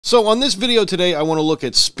So on this video today, I want to look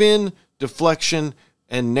at spin, deflection,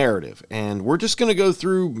 and narrative. And we're just going to go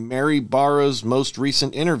through Mary Barra's most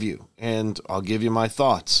recent interview, and I'll give you my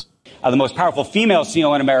thoughts. The most powerful female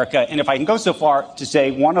CEO in America, and if I can go so far to say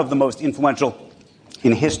one of the most influential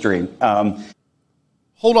in history.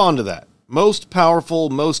 Hold on to that. Most powerful,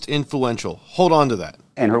 most influential. Hold on to that.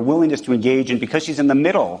 And her willingness to engage, and because she's in the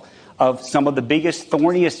middle of some of the biggest,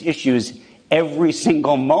 thorniest issues every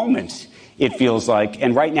single moment, it feels like.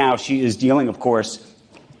 And right now she is dealing, of course,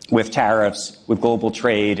 with tariffs, with global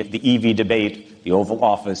trade, the EV debate, the Oval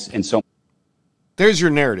Office, and so on. There's your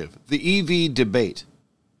narrative, the EV debate.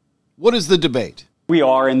 What is the debate? We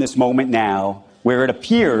are in this moment now where it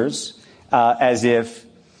appears as if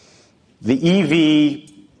the EV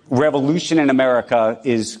revolution in America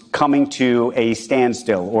is coming to a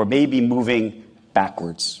standstill or maybe moving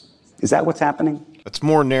backwards. Is that what's happening? That's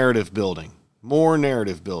more narrative building. More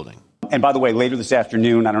narrative building. And by the way, later this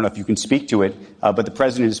afternoon, I don't know if you can speak to it, but the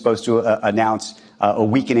president is supposed to announce a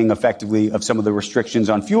weakening effectively of some of the restrictions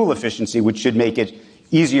on fuel efficiency, which should make it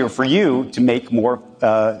easier for you to make more,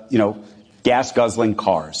 gas-guzzling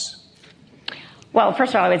cars. Well,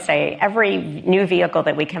 first of all, I would say every new vehicle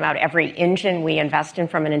that we come out, every engine we invest in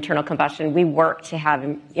from an internal combustion, we work to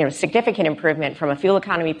have, significant improvement from a fuel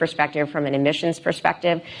economy perspective, from an emissions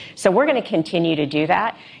perspective. So we're going to continue to do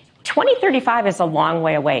that. 2035 is a long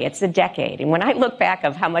way away. It's a decade. And when I look back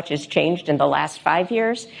of how much has changed in the last 5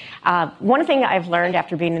 years, one thing I've learned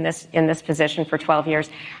after being in this position for 12 years,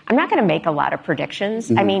 I'm not going to make a lot of predictions.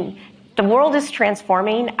 Mm-hmm. I mean, the world is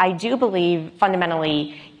transforming. I do believe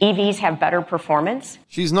fundamentally EVs have better performance.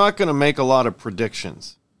 She's not going to make a lot of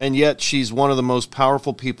predictions, and yet she's one of the most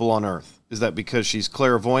powerful people on earth. Is that because she's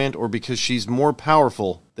clairvoyant or because she's more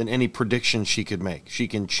powerful than any prediction she could make? She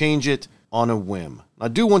can change it on a whim. I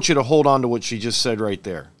do want you to hold on to what she just said right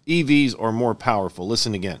there. EVs are more powerful.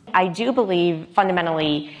 Listen again. I do believe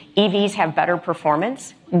fundamentally EVs have better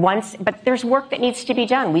performance but there's work that needs to be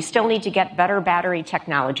done. We still need to get better battery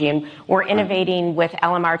technology, and we're innovating with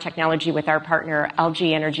LMR technology with our partner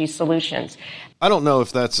LG Energy Solutions. I don't know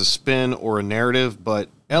if that's a spin or a narrative, but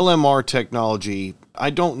LMR technology, I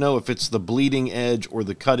don't know if it's the bleeding edge or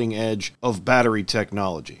the cutting edge of battery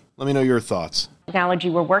technology. Let me know your thoughts. Technology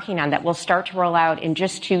we're working on that will start to roll out in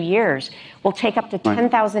just 2 years will take up to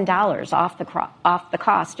 $10,000 off the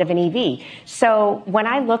cost of an EV. So when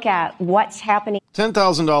I look at what's happening,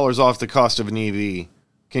 $10,000 off the cost of an EV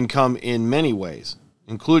can come in many ways,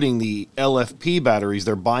 including the LFP batteries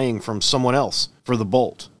they're buying from someone else for the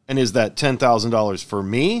Bolt. And is that $10,000 for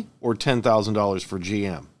me or $10,000 for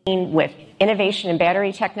GM? With innovation in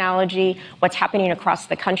battery technology, what's happening across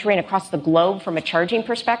the country and across the globe from a charging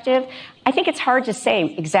perspective, I think it's hard to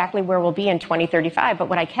say exactly where we'll be in 2035. But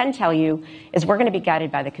what I can tell you is we're going to be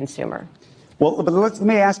guided by the consumer. Well, but let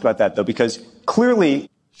me ask about that, though, because clearly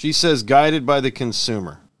she says guided by the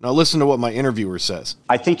consumer. Now listen to what my interviewer says.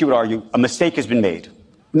 I think you would argue a mistake has been made.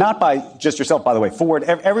 Not by just yourself, by the way. Ford,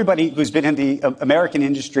 everybody who's been in the American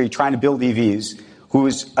industry trying to build EVs,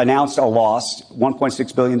 who's announced a loss,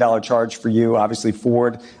 $1.6 billion charge for you, obviously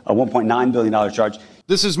Ford, a $1.9 billion charge.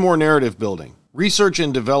 This is more narrative building. Research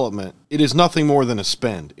and development, it is nothing more than a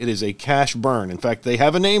spend. It is a cash burn. In fact, they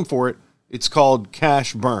have a name for it. It's called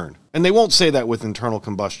cash burn. And they won't say that with internal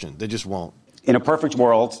combustion. They just won't. In a perfect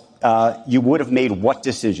world, you would have made what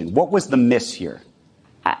decision? What was the miss here?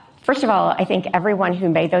 First of all, I think everyone who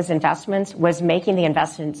made those investments was making the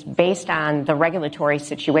investments based on the regulatory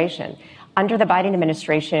situation. Under the Biden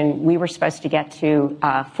administration, we were supposed to get to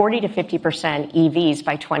 40 to 50% EVs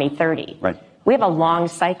by 2030. Right. We have a long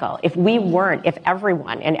cycle. If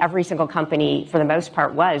everyone and every single company, for the most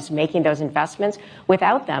part, was making those investments,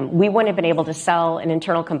 without them, we wouldn't have been able to sell an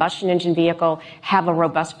internal combustion engine vehicle, have a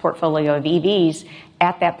robust portfolio of EVs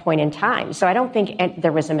at that point in time. So I don't think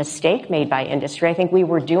there was a mistake made by industry. I think we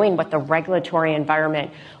were doing what the regulatory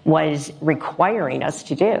environment was requiring us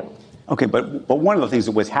to do. Okay, but one of the things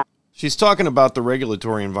that was happening. She's talking about the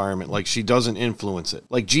regulatory environment like she doesn't influence it.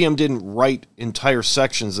 Like GM didn't write entire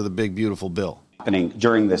sections of the big, beautiful bill. Happening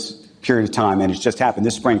during this period of time, and it's just happened.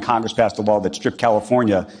 This spring, Congress passed a law that stripped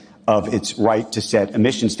California of its right to set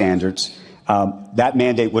emission standards. That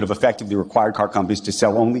mandate would have effectively required car companies to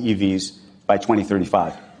sell only EVs by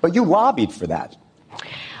 2035. But you lobbied for that.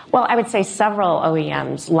 Well, I would say several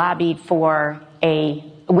OEMs lobbied for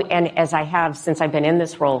and as I have since I've been in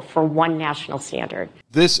this role, for one national standard.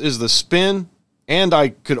 This is the spin, and I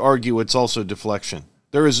could argue it's also deflection.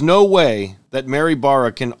 There is no way that Mary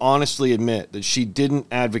Barra can honestly admit that she didn't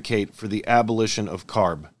advocate for the abolition of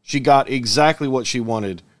CARB. She got exactly what she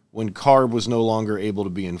wanted when CARB was no longer able to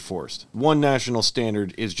be enforced. One national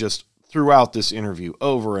standard is just throughout this interview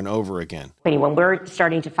over and over again. When we're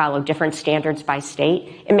starting to follow different standards by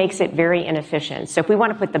state, it makes it very inefficient. So if we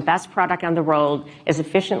want to put the best product on the road as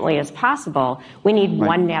efficiently as possible, we need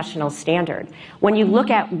one national standard. When you look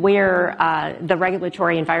at where the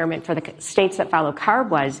regulatory environment for the states that follow CARB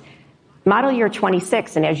was, model year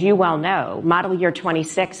 26, and as you well know, model year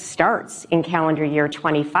 26 starts in calendar year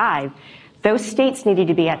 25. Those states needed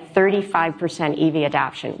to be at 35% EV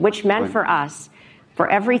adoption, which meant for us, for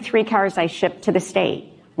every 3 cars I ship to the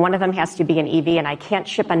state, one of them has to be an EV, and I can't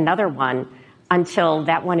ship another one until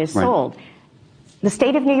that one is sold. The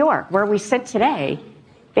state of New York, where we sit today,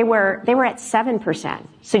 they were at 7%.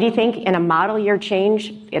 So do you think in a model year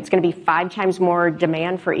change, it's going to be 5 times more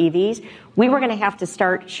demand for EVs? We were going to have to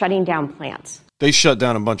start shutting down plants. They shut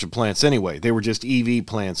down a bunch of plants anyway. They were just EV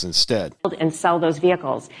plants instead. And sell those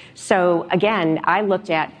vehicles. So again, I looked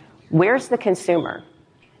at where's the consumer?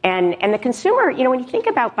 And the consumer, when you think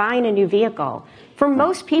about buying a new vehicle, for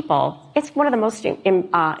most people, it's one of the most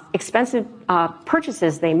expensive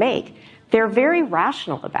purchases they make. They're very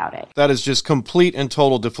rational about it. That is just complete and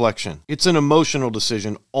total deflection. It's an emotional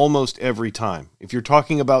decision almost every time. If you're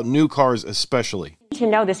talking about new cars especially. To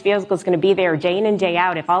know this vehicle is going to be there day in and day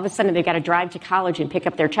out. If all of a sudden they've got to drive to college and pick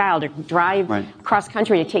up their child or drive cross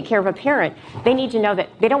country to take care of a parent, they need to know that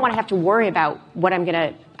they don't want to have to worry about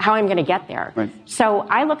how I'm going to get there. So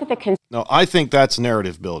I look at the No, I think that's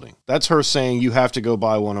narrative building. That's her saying you have to go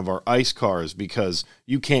buy one of our ICE cars because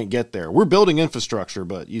you can't get there. We're building infrastructure,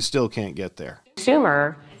 but you still can't get there.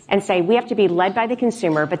 Consumer and say we have to be led by the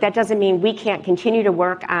consumer, but that doesn't mean we can't continue to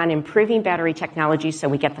work on improving battery technology so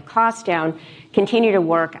we get the cost down, continue to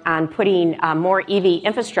work on putting more EV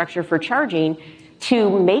infrastructure for charging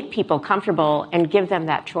to make people comfortable and give them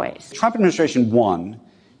that choice. The Trump administration won.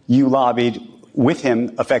 You lobbied with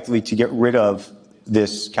him effectively to get rid of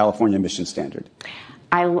this California emission standard.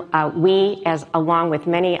 We, along with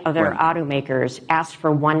many other automakers, asked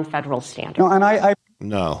for one federal standard.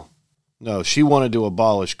 No, she wanted to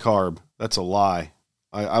abolish CARB. That's a lie.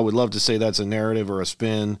 I would love to say that's a narrative or a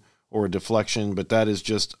spin or a deflection, but that is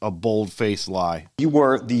just a bold-faced lie. You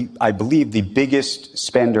were, I believe, the biggest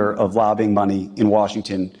spender of lobbying money in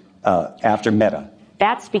Washington after Meta.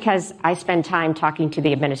 That's because I spend time talking to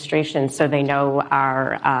the administration so they know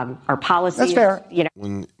our policies. That's fair.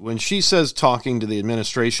 When she says talking to the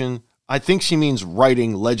administration, I think she means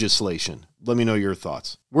writing legislation. Let me know your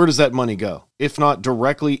thoughts. Where does that money go? If not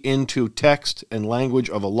directly into text and language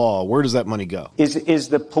of a law, where does that money go? Is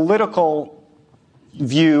the political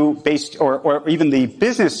view based or even the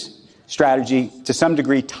business strategy to some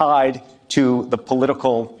degree tied to the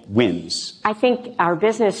political wins? I think our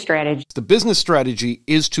business strategy. The business strategy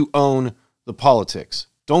is to own the politics.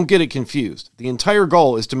 Don't get it confused. The entire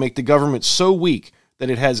goal is to make the government so weak that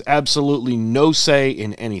it has absolutely no say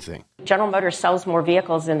in anything. General Motors sells more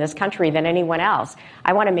vehicles in this country than anyone else.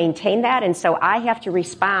 I want to maintain that, and so I have to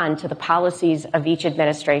respond to the policies of each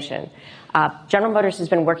administration. General Motors has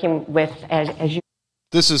been working with, as you...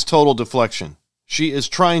 This is total deflection. She is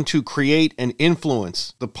trying to create and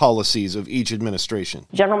influence the policies of each administration.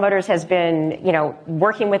 General Motors has been,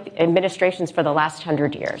 working with administrations for the last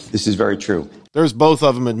 100 years. This is very true. There's both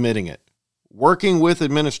of them admitting it. Working with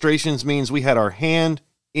administrations means we had our hand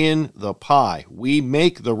in the pie. We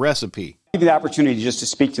make the recipe. I'll give you the opportunity just to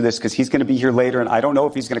speak to this because he's going to be here later, and I don't know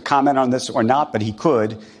if he's going to comment on this or not, but he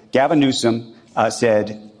could. Gavin Newsom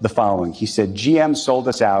said the following. He said, GM sold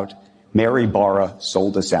us out. Mary Barra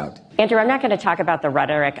sold us out. Andrew, I'm not going to talk about the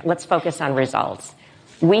rhetoric. Let's focus on results.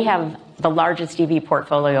 We have the largest EV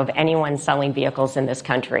portfolio of anyone selling vehicles in this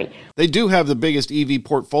country. They do have the biggest EV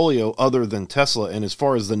portfolio other than Tesla, and as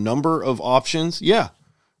far as the number of options, yeah,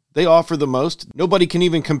 they offer the most. Nobody can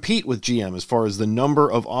even compete with GM as far as the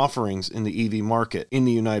number of offerings in the EV market in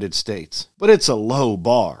the United States. But it's a low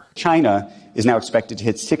bar. China is now expected to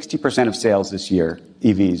hit 60% of sales this year,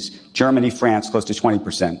 EVs. Germany, France, close to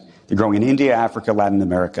 20%. They're growing in India, Africa, Latin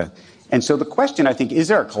America. And so the question, I think, is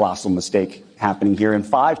there a colossal mistake happening here? In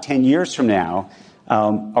 5-10 years from now,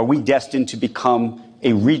 are we destined to become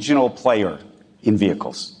a regional player in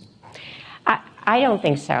vehicles? I don't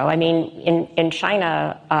think so. I mean, in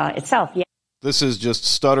China itself, yeah. This is just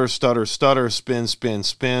stutter, stutter, stutter, spin, spin,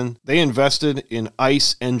 spin. They invested in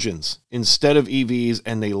ICE engines instead of EVs,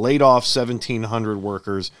 and they laid off 1,700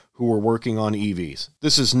 workers who were working on EVs.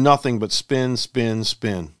 This is nothing but spin, spin,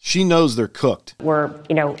 spin. She knows they're cooked. We're,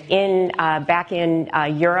 back in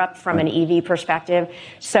Europe from an EV perspective.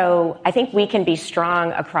 So I think we can be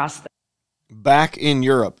strong across back in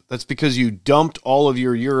Europe. That's because you dumped all of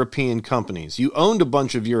your European companies. You owned a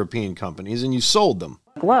bunch of European companies and you sold them.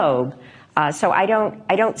 Globe. So I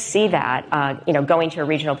don't see that, going to a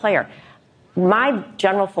regional player. My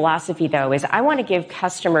general philosophy, though, is I want to give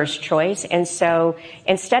customers choice. And so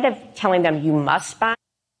instead of telling them you must buy.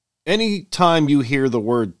 Anytime you hear the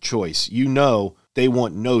word choice, you know they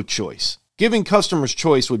want no choice. Giving customers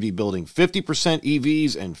choice would be building 50%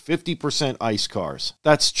 EVs and 50% ICE cars.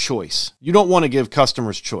 That's choice. You don't want to give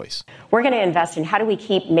customers choice. We're going to invest in how do we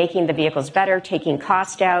keep making the vehicles better, taking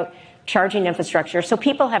cost out, charging infrastructure, so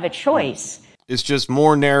people have a choice. It's just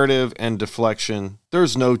more narrative and deflection.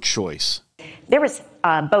 There's no choice. There was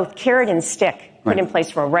both carrot and stick put in place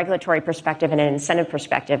from a regulatory perspective and an incentive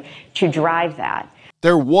perspective to drive that.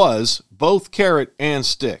 There was both carrot and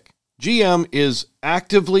stick. GM is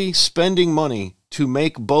actively spending money to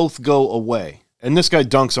make both go away. And this guy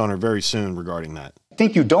dunks on her very soon regarding that. I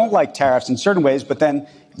think you don't like tariffs in certain ways, but then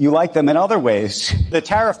you like them in other ways. The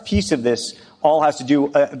tariff piece of this all has to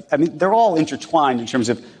do, they're all intertwined in terms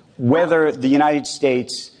of whether the United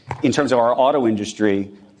States, in terms of our auto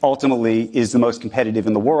industry, ultimately is the most competitive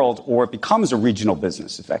in the world, or it becomes a regional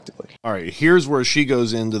business effectively. All right, here's where she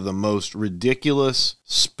goes into the most ridiculous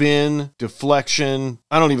spin, deflection.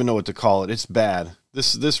 I don't even know what to call it. It's bad.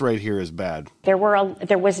 This right here is bad. There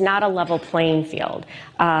was not a level playing field.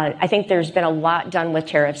 I think there's been a lot done with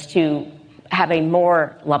tariffs to have a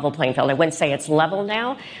more level playing field. I wouldn't say it's level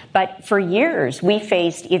now, but for years we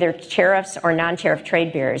faced either tariffs or non-tariff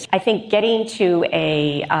trade barriers. I think getting to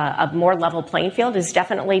a more level playing field is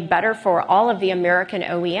definitely better for all of the American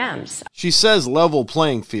OEMs. She says level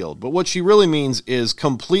playing field, but what she really means is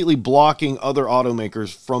completely blocking other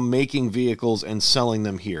automakers from making vehicles and selling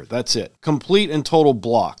them here. That's it. Complete and total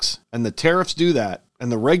blocks. And the tariffs do that.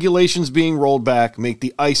 And the regulations being rolled back make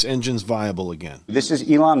the ICE engines viable again. This is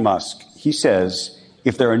Elon Musk. He says,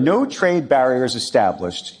 if there are no trade barriers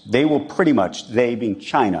established, they will pretty much, they being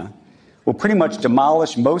China, will pretty much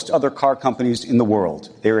demolish most other car companies in the world.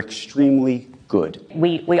 They're extremely good.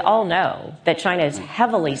 We all know that China is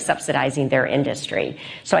heavily subsidizing their industry.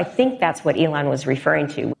 So I think that's what Elon was referring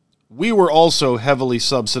to. We were also heavily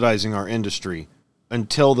subsidizing our industry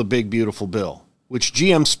until the big beautiful bill, which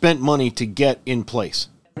GM spent money to get in place.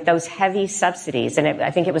 Those heavy subsidies, and I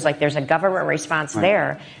think it was like there's a government response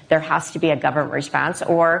there. There has to be a government response,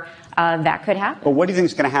 or that could happen. But what do you think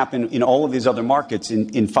is going to happen in all of these other markets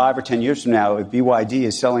in 5 or 10 years from now if BYD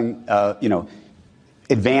is selling,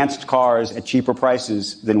 advanced cars at cheaper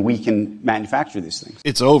prices than we can manufacture these things?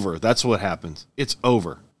 It's over. That's what happens. It's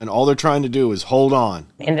over. And all they're trying to do is hold on.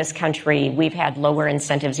 In this country, we've had lower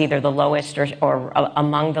incentives, either the lowest or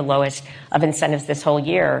among the lowest of incentives this whole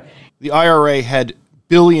year. The IRA had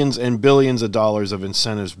billions and billions of dollars of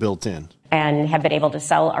incentives built in. And have been able to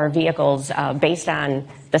sell our vehicles based on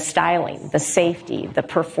the styling, the safety, the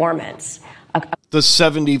performance. The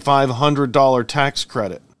 $7,500 tax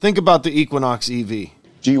credit. Think about the Equinox EV.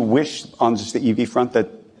 Do you wish on just the EV front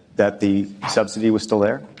that the subsidy was still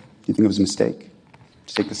there? Do you think it was a mistake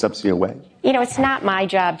to take the subsidy away? It's not my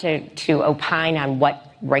job to opine on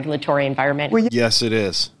what regulatory environment. Yes, it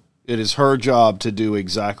is. It is her job to do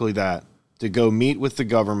exactly that, to go meet with the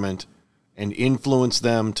government and influence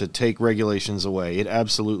them to take regulations away. It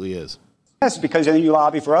absolutely is. Yes, because then you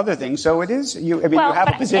lobby for other things. So it is. You have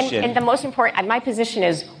a position. And the most important, my position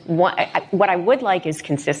is what I would like is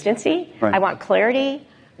consistency. Right. I want clarity,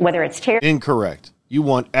 whether it's tariff. Incorrect. You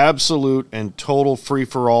want absolute and total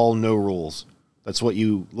free-for-all, no rules. That's what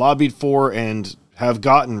you lobbied for and have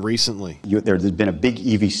gotten recently. There's been a big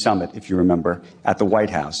EV summit, if you remember, at the White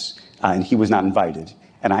House, and he was not invited.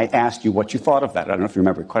 And I asked you what you thought of that. I don't know if you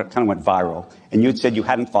remember. It kind of went viral. And you had said you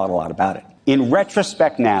hadn't thought a lot about it. In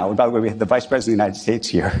retrospect now, and by the way, we had the Vice President of the United States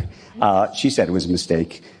here. She said it was a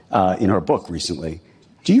mistake in her book recently.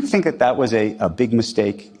 Do you think that was a big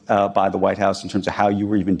mistake by the White House in terms of how you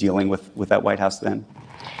were even dealing with that White House then?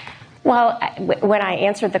 Well, when I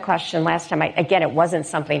answered the question last time, again, it wasn't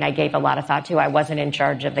something I gave a lot of thought to. I wasn't in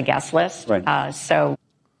charge of the guest list. Right.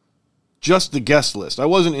 Just the guest list. I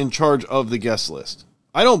wasn't in charge of the guest list.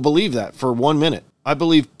 I don't believe that for 1 minute. I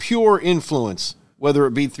believe pure influence, whether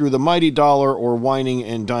it be through the mighty dollar or whining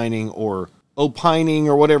and dining or opining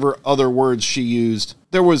or whatever other words she used.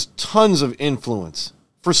 There was tons of influence.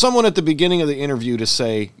 For someone at the beginning of the interview to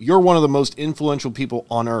say, you're one of the most influential people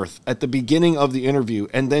on earth at the beginning of the interview,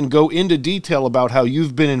 and then go into detail about how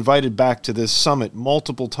you've been invited back to this summit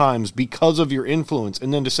multiple times because of your influence,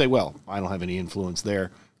 and then to say, well, I don't have any influence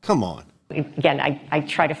there. Come on. Again, I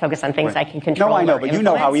try to focus on things I can control. No, I know, but you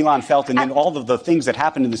know how Elon felt and then all of the things that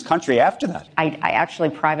happened in this country after that. I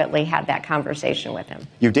actually privately had that conversation with him.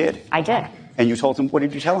 You did? I did. And you told him, what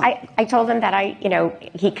did you tell him? I told him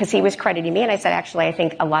that because he was crediting me, and I said, actually, I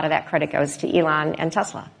think a lot of that credit goes to Elon and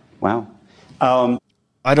Tesla. Wow.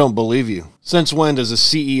 I don't believe you. Since when does a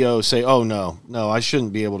CEO say, "Oh no, I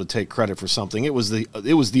shouldn't be able to take credit for something. It was the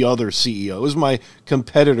other CEO. It was my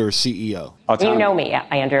competitor CEO." You know me,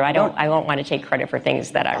 Andrew. I won't want to take credit for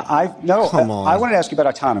things that are. Come on. I wanted to ask you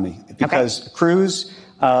about autonomy because Cruise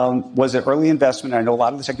was an early investment. I know a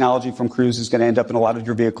lot of the technology from Cruise is going to end up in a lot of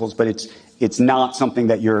your vehicles, but it's not something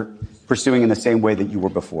that you're pursuing in the same way that you were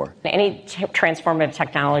before. Any transformative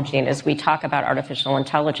technology, and as we talk about artificial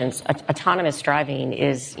intelligence, autonomous driving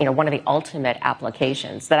is one of the ultimate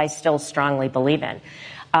applications that I still strongly believe in.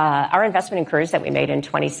 Our investment in Cruise that we made in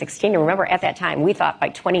 2016, and remember at that time we thought by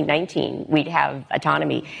 2019 we'd have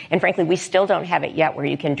autonomy, and frankly we still don't have it yet where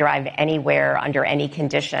you can drive anywhere under any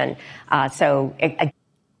condition.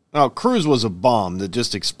 Now, Cruise was a bomb that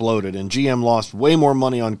just exploded, and GM lost way more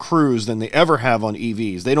money on Cruise than they ever have on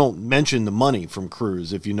EVs. They don't mention the money from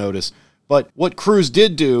Cruise, if you notice. But what Cruise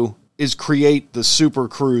did do is create the Super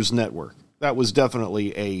Cruise network. That was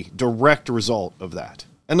definitely a direct result of that.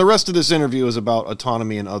 And the rest of this interview is about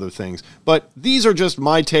autonomy and other things. But these are just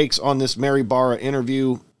my takes on this Mary Barra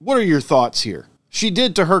interview. What are your thoughts here? She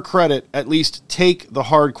did, to her credit, at least take the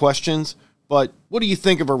hard questions. But what do you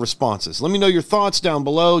think of her responses? Let me know your thoughts down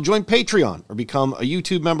below. Join Patreon or become a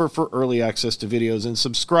YouTube member for early access to videos and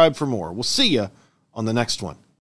subscribe for more. We'll see you on the next one.